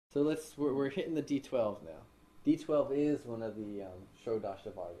So we're hitting the D12 now. D12 is one of the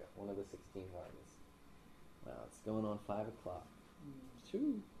Shodasha Varga, one of the 16 Vargas. Wow, it's going on 5 o'clock.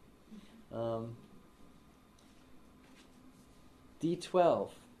 True.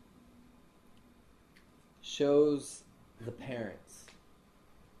 D12 shows the parents.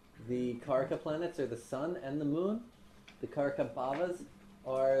 The Karaka planets are the sun and the moon. The Karaka Bhavas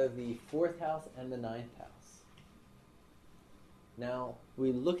are the 4th house and the 9th house. Now,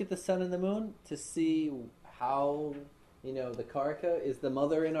 we look at the sun and the moon to see how, the Karaka, is the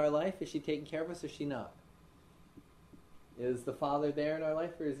mother in our life? Is she taking care of us or is she not? Is the father there in our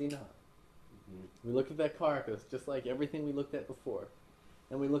life or is he not? Mm-hmm. We look at that Karaka, it's just like everything we looked at before.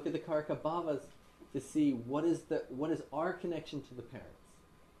 And we look at the Karaka Bhavas to see what is our connection to the parents.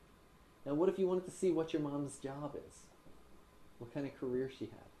 Now, what if you wanted to see what your mom's job is? What kind of career she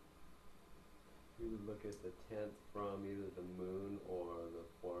had? You would look at the 10th from either the moon or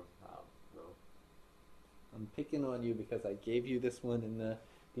the 4th house, no? I'm picking on you because I gave you this one in the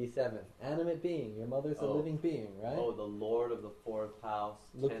D7. Animate being. Your mother's a living being, right? Oh, the Lord of the 4th house,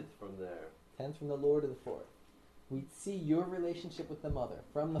 10th from there. 10th from the Lord of the 4th. We see your relationship with the mother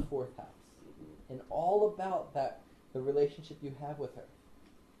from the 4th house. Mm-hmm. And all about that, the relationship you have with her.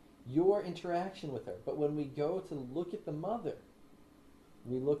 Your interaction with her. But when we go to look at the mother,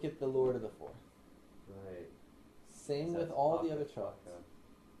 we look at the Lord of the 4th. Right. Same with all the other charts.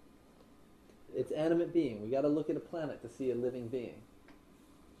 It's animate being. We got to look at a planet to see a living being.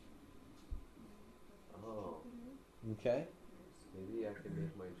 Oh. Okay. Maybe I can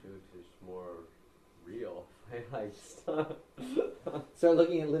make my Jyotish more real. I like stuff. Start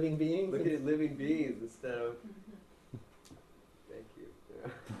looking at living beings. Look at living beings instead of. Thank you.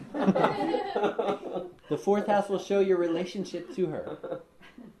 Yeah. The 4th house will show your relationship to her.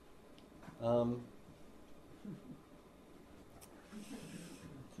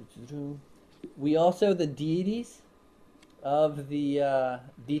 We also, the deities of the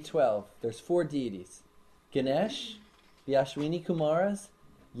D12, there's 4 deities. Ganesh, the Ashwini Kumaras,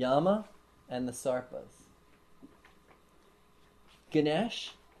 Yama, and the Sarpas.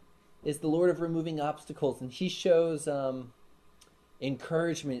 Ganesh is the Lord of removing obstacles, and he shows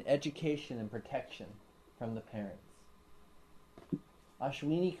encouragement, education, and protection from the parents.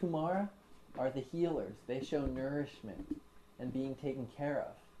 Ashwini Kumara are the healers. They show nourishment and being taken care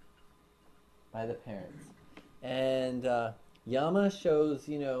of by the parents. And Yama shows,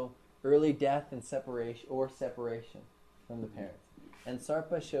 early death and separation from the parents. And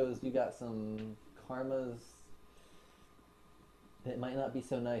Sarpa shows you got some karmas that might not be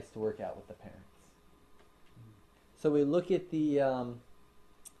so nice to work out with the parents. So we look at these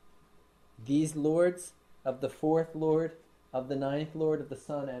lords of the 4th lord, of the 9th lord, of the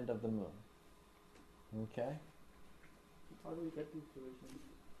sun, and of the moon. Okay? How do we get these divisions?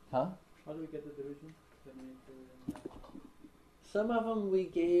 Huh? How do we get the divisions? Some of them we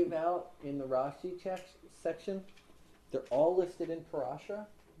gave out in the Rashi section. They're all listed in Parashara.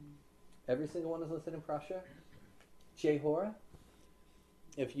 Every single one is listed in Parashara. Jehora.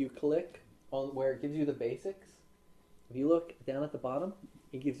 If you click on where it gives you the basics, if you look down at the bottom,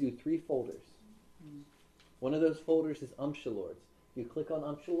 it gives you 3 folders. One of those folders is Amsha Lords. You click on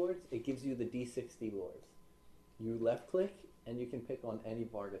Amsha Lords, it gives you the D60 Lords. You left click, and you can pick on any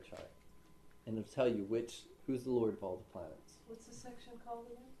Varga chart. And it'll tell you who's the Lord of all the planets. What's the section called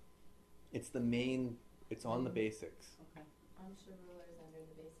again? It's the main, it's on the basics. Okay. Amsha rulers under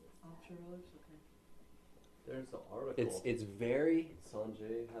the basics. Amsha rulers, okay. There's an article. It's very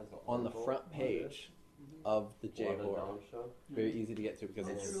Sanjay has an on the article front page of the Jehora. Very easy to get to because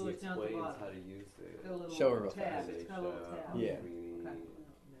and it's he explains how to use it. Show her real fast. It's got a little tab. Yeah.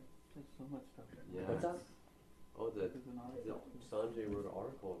 There's so much stuff there. Yeah. What's that? Oh, Sanjay wrote an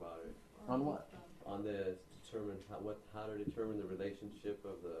article about it. On what? On the how to determine the relationship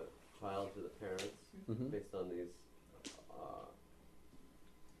of the child to the parents based on these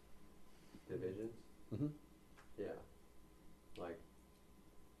divisions. Mm-hmm. Yeah, like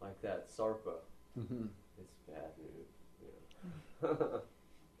that Sarpa. Mm-hmm. It's bad news.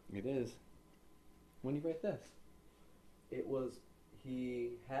 Yeah. It is. When did you write this?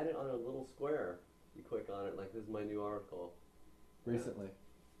 He had it on a little square. You click on it, like this is my new article. Recently.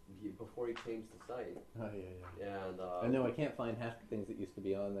 Before he changed the site. Oh, yeah. And I know, I can't find half the things that used to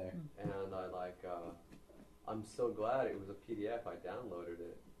be on there. And I'm so glad it was a PDF. I downloaded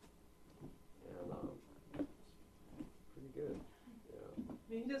it. And it's pretty good. Yeah.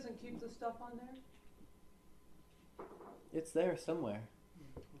 I mean, he doesn't keep the stuff on there? It's there somewhere.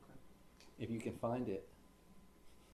 Okay. If you can find it.